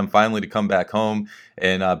 weeks, for them finally to come back home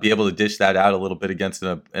and be able to dish that out a little bit against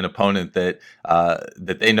an opponent that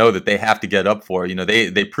they know that they have to get up for.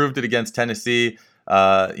 They proved it against Tennessee.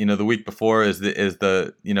 The week before is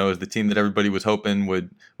the team that everybody was hoping would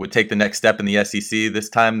take the next step in the SEC. This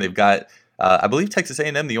time they've got, I believe, Texas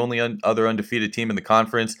A&M, the only other undefeated team in the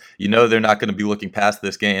conference. They're not going to be looking past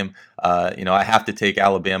this game. I have to take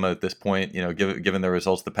Alabama at this point, given their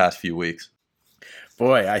results the past few weeks.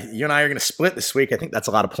 Boy, you and I are going to split this week. I think that's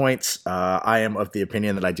a lot of points. I am of the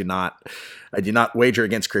opinion that I do not wager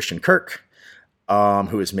against Christian Kirk.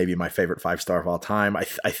 Who is maybe my favorite 5-star of all time. I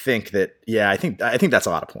think that's a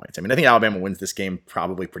lot of points. I mean, I think Alabama wins this game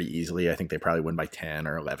probably pretty easily. I think they probably win by 10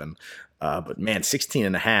 or 11. But man,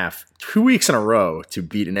 16.5, 2 weeks in a row to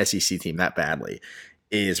beat an SEC team that badly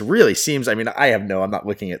seems, I'm not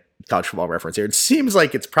looking at College Football Reference here. It seems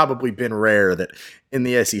like it's probably been rare that in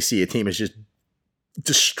the SEC, a team has just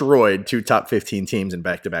destroyed 2 top 15 teams in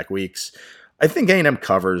back-to-back weeks. I think A&M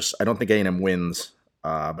covers. I don't think A&M wins.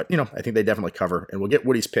 But I think they definitely cover, and we'll get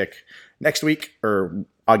Woody's pick next week, or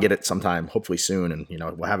I'll get it sometime, hopefully soon, and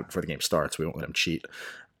we'll have it before the game starts. We won't let him cheat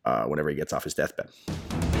whenever he gets off his deathbed.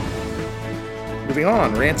 Moving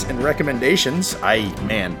on, rants and recommendations.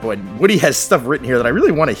 Woody has stuff written here that I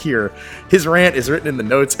really want to hear. His rant is written in the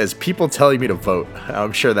notes as people telling me to vote.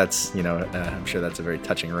 I'm sure that's a very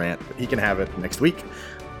touching rant, but he can have it next week.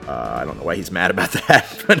 I don't know why he's mad about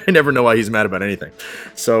that, but I never know why he's mad about anything.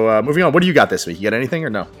 So moving on, what do you got this week? You got anything or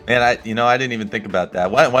no? Man, I didn't even think about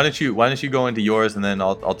that. Why don't you go into yours, and then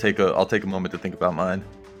I'll take a moment to think about mine.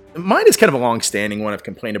 Mine is kind of a long-standing one. I've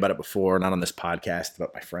complained about it before, not on this podcast,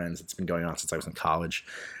 about my friends. It's been going on since I was in college.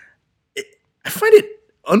 I find it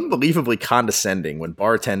unbelievably condescending when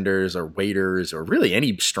bartenders or waiters or really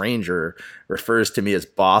any stranger refers to me as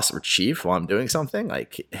boss or chief while I'm doing something.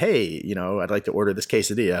 Like, hey, I'd like to order this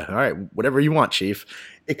quesadilla. All right, whatever you want, chief.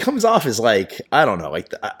 It comes off as like, I don't know.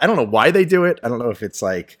 Like, I don't know why they do it. I don't know if it's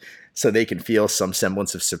like so they can feel some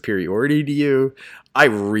semblance of superiority to you. I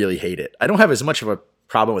really hate it. I don't have as much of a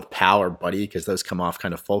problem with pal or buddy because those come off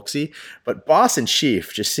kind of folksy. But boss and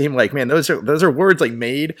chief just seem like, man, those are words like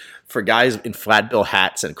made for guys in flat bill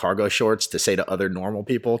hats and cargo shorts to say to other normal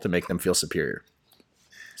people to make them feel superior.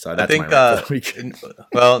 So that's my week.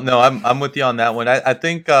 Well, no, I'm with you on that one. I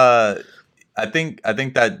think that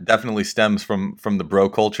definitely stems from the bro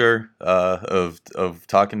culture of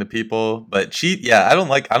talking to people. But chief, yeah, I don't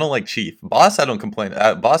like chief. Boss, I don't complain.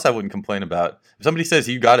 Boss, I wouldn't complain about. If somebody says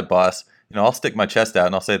you got it, boss, I'll stick my chest out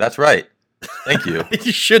and I'll say that's right. Thank you.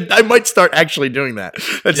 You should. I might start actually doing that.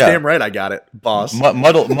 That's damn right. I got it, boss.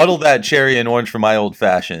 Muddle that cherry and orange for my old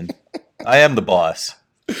fashioned. I am the boss.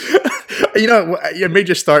 It may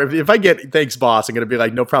just start. If I get thanks, boss, I'm gonna be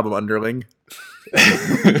like, no problem, underling.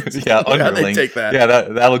 Yeah, underling. Take that. Yeah,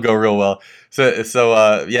 that'll go real well.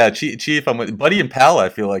 So yeah, chief. I'm with buddy and pal. I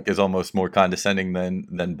feel like is almost more condescending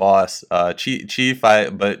than boss. Chief. I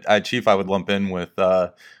would lump in with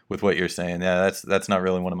what you're saying. Yeah, that's not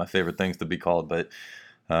really one of my favorite things to be called, but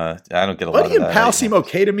I don't get a lot of that. Buddy and pal seem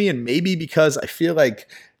okay to me, and maybe because I feel like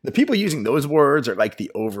the people using those words are like the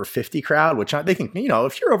over 50 crowd, which they think,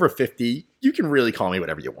 if you're over 50, you can really call me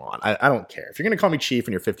whatever you want. I don't care. If you're going to call me chief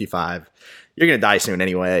and you're 55, you're going to die soon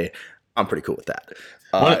anyway. I'm pretty cool with that.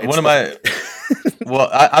 By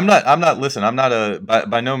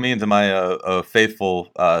no means am I a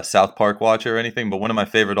faithful South Park watcher or anything, but one of my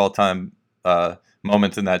favorite all time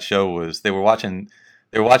moments in that show was they were watching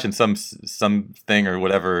something or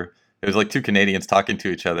whatever. It was like two Canadians talking to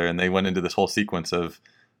each other, and they went into this whole sequence of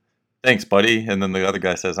thanks, buddy. And then the other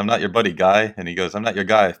guy says, I'm not your buddy, guy. And he goes, I'm not your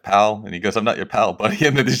guy, pal. And he goes, I'm not your pal, buddy.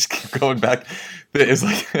 And then they just keep going back. It was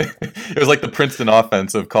like the Princeton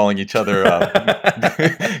offense of calling each other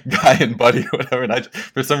guy and buddy or whatever. And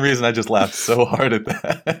for some reason, I just laughed so hard at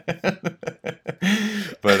that.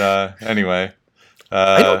 But anyway.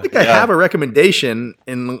 I don't think I have a recommendation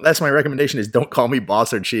unless my recommendation is don't call me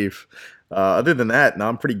boss or chief. Other than that, no,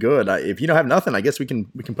 I'm pretty good. If you don't have nothing, I guess we can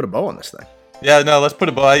put a bow on this thing. Yeah, no, let's put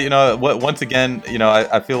a bow. Once again,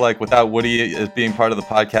 I feel like without Woody as being part of the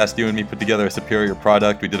podcast, you and me put together a superior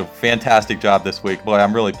product. We did a fantastic job this week. Boy,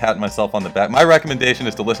 I'm really patting myself on the back. My recommendation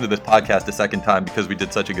is to listen to this podcast a second time because we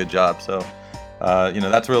did such a good job. So,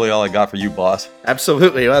 that's really all I got for you, boss.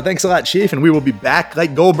 Absolutely. Well, thanks a lot, Chief. And we will be back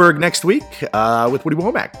like Goldberg next week with Woody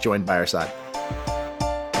Womack joined by our side.